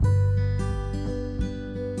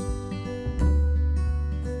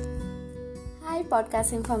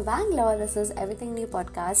podcasting from Bangalore. This is Everything New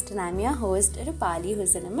Podcast, and I'm your host, Rupali,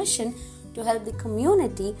 who's in a mission to help the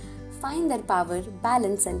community find their power,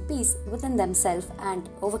 balance, and peace within themselves and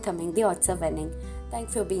overcoming the odds of winning.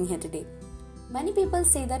 Thanks for being here today. Many people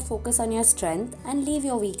say that focus on your strength and leave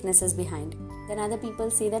your weaknesses behind. Then other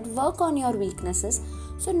people say that work on your weaknesses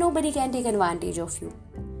so nobody can take advantage of you.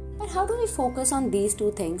 But how do we focus on these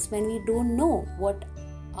two things when we don't know what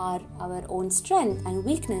are our own strength and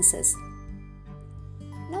weaknesses?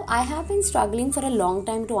 Now, I have been struggling for a long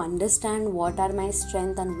time to understand what are my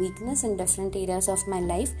strength and weakness in different areas of my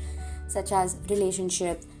life, such as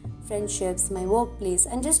relationships, friendships, my workplace,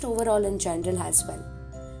 and just overall in general as well.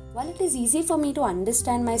 While it is easy for me to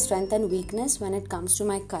understand my strength and weakness when it comes to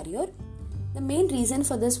my career, the main reason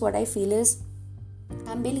for this, what I feel, is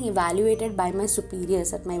I'm being evaluated by my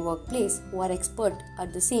superiors at my workplace who are expert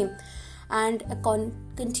at the same, and a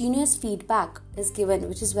continuous feedback is given,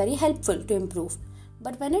 which is very helpful to improve.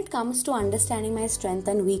 But when it comes to understanding my strength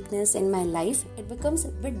and weakness in my life, it becomes a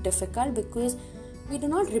bit difficult because we do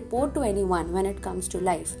not report to anyone when it comes to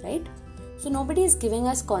life, right? So nobody is giving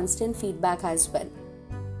us constant feedback as well.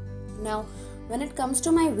 Now, when it comes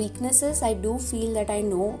to my weaknesses, I do feel that I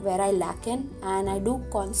know where I lack in, and I do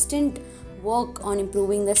constant work on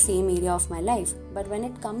improving the same area of my life. But when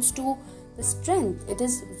it comes to the strength, it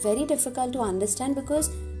is very difficult to understand because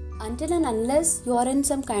until and unless you are in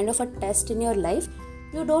some kind of a test in your life,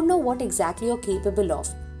 you don't know what exactly you're capable of.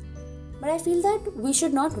 But I feel that we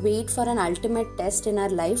should not wait for an ultimate test in our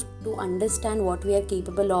life to understand what we are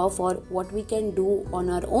capable of or what we can do on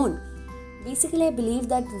our own. Basically, I believe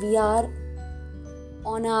that we are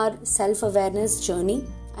on our self-awareness journey,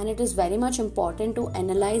 and it is very much important to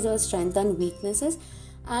analyze our strengths and weaknesses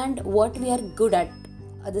and what we are good at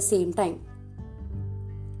the same time.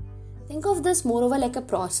 Think of this moreover like a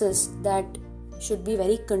process that should be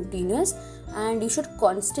very continuous, and you should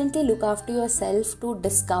constantly look after yourself to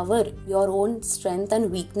discover your own strengths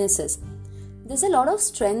and weaknesses. There's a lot of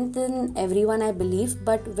strength in everyone, I believe,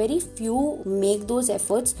 but very few make those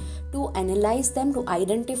efforts to analyze them, to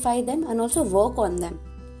identify them, and also work on them.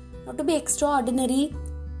 Now, to be extraordinary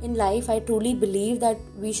in life, I truly believe that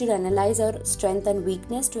we should analyze our strength and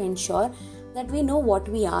weakness to ensure that we know what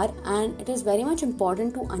we are, and it is very much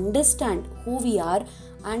important to understand who we are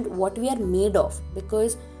and what we are made of,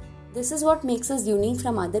 because this is what makes us unique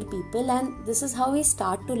from other people, and this is how we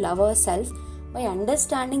start to love ourselves, by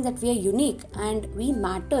understanding that we are unique and we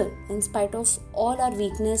matter in spite of all our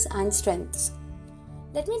weakness and strengths.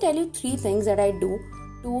 Let me tell you 3 things that I do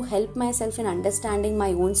to help myself in understanding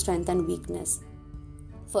my own strength and weakness.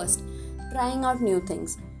 First, trying out new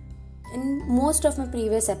things. In most of my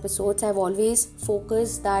previous episodes, I've always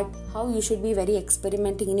focused that how you should be very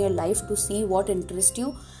experimenting in your life to see what interests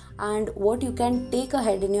you and what you can take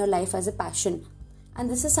ahead in your life as a passion. And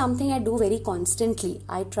this is something I do very constantly.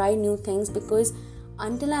 I try new things because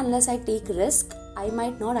until and unless I take risk, I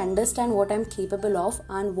might not understand what I'm capable of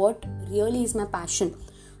and what really is my passion.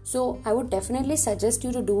 So I would definitely suggest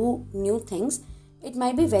you to do new things. It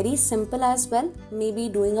might be very simple as well, maybe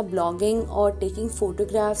doing a blogging or taking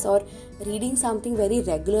photographs or reading something very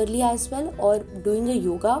regularly as well, or doing a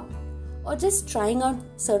yoga, or just trying out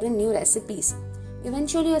certain new recipes.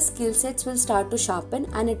 Eventually your skill sets will start to sharpen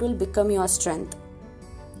and it will become your strength.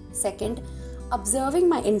 Second, observing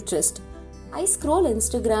my interest. I scroll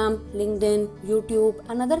Instagram, LinkedIn, YouTube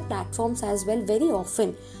and other platforms as well very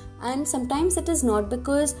often. And sometimes it is not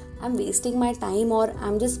because I'm wasting my time or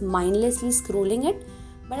I'm just mindlessly scrolling it,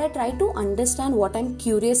 but I try to understand what I'm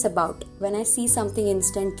curious about when I see something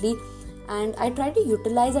instantly, and I try to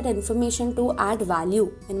utilize that information to add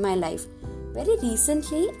value in my life. Very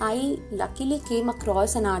recently, I luckily came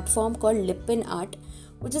across an art form called Lipin art,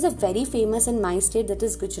 which is a very famous in my state, that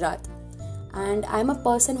is Gujarat. And I'm a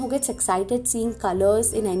person who gets excited seeing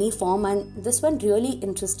colors in any form, and this one really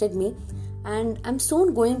interested me. And I'm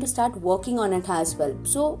soon going to start working on it as well.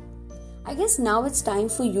 So I guess now it's time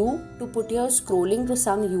for you to put your scrolling to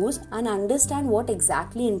some use and understand what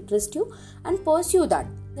exactly interests you and pursue that.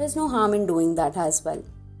 There's no harm in doing that as well.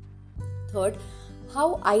 Third,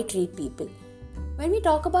 how I treat people. When we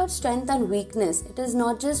talk about strength and weakness, it is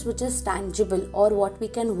not just which is tangible or what we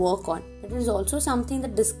can work on. It is also something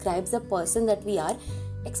that describes the person that we are,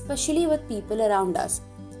 especially with people around us.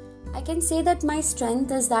 I can say that my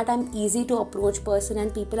strength is that I'm easy to approach person,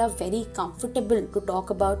 and people are very comfortable to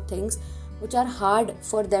talk about things which are hard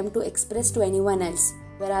for them to express to anyone else.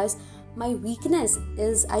 Whereas my weakness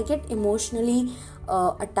is I get emotionally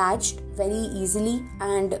attached very easily,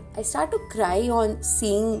 and I start to cry on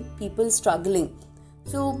seeing people struggling.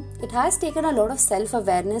 So it has taken a lot of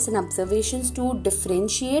self-awareness and observations to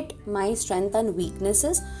differentiate my strengths and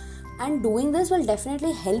weaknesses, and doing this will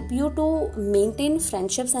definitely help you to maintain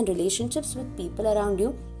friendships and relationships with people around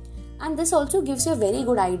you. And this also gives you a very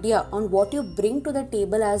good idea on what you bring to the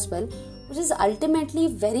table as well, which is ultimately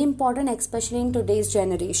very important, especially in today's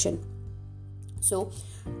generation. So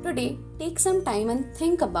today, take some time and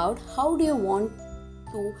think about how do you want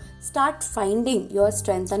to start finding your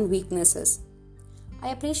strengths and weaknesses. I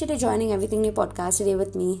appreciate you joining Everything New podcast today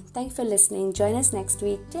with me. Thank you for listening. Join us next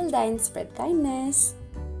week. Till then, spread kindness.